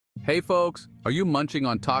Hey folks, are you munching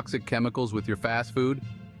on toxic chemicals with your fast food?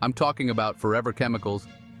 I'm talking about forever chemicals.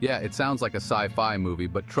 Yeah, it sounds like a sci-fi movie,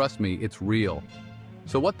 but trust me, it's real.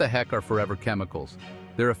 So what the heck are forever chemicals?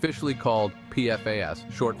 They're officially called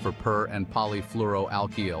PFAS, short for per and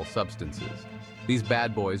polyfluoroalkyl substances. These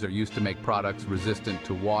bad boys are used to make products resistant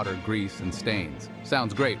to water, grease, and stains.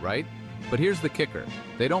 Sounds great, right? But here's the kicker.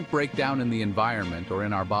 They don't break down in the environment or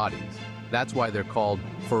in our bodies. That's why they're called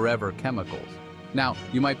forever chemicals. Now,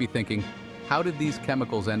 you might be thinking, how did these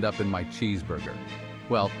chemicals end up in my cheeseburger?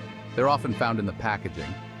 Well, they're often found in the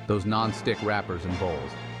packaging, those non-stick wrappers and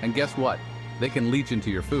bowls. And guess what? They can leach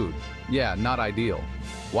into your food. Yeah, not ideal.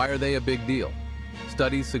 Why are they a big deal?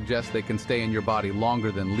 Studies suggest they can stay in your body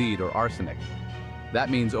longer than lead or arsenic. That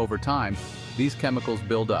means over time, these chemicals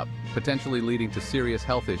build up, potentially leading to serious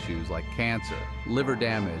health issues like cancer, liver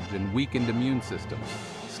damage, and weakened immune systems.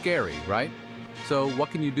 Scary, right? So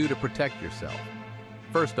what can you do to protect yourself?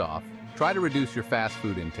 First off, try to reduce your fast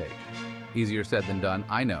food intake. Easier said than done,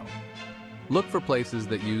 I know. Look for places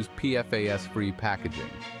that use PFAS-free packaging.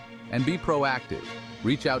 And be proactive.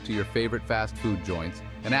 Reach out to your favorite fast food joints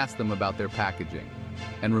and ask them about their packaging.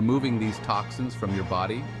 And removing these toxins from your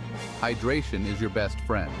body? Hydration is your best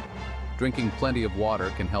friend. Drinking plenty of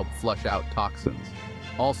water can help flush out toxins.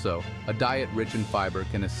 Also, a diet rich in fiber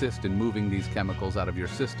can assist in moving these chemicals out of your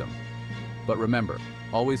system. But remember,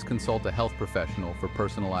 always consult a health professional for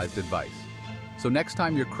personalized advice. So next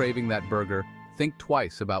time you're craving that burger, think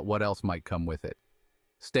twice about what else might come with it.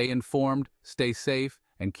 Stay informed, stay safe,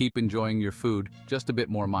 and keep enjoying your food just a bit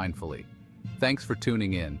more mindfully. Thanks for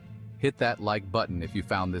tuning in. Hit that like button if you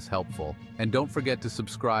found this helpful, and don't forget to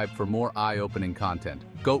subscribe for more eye-opening content.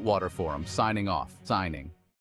 Goatwater Forum, signing off.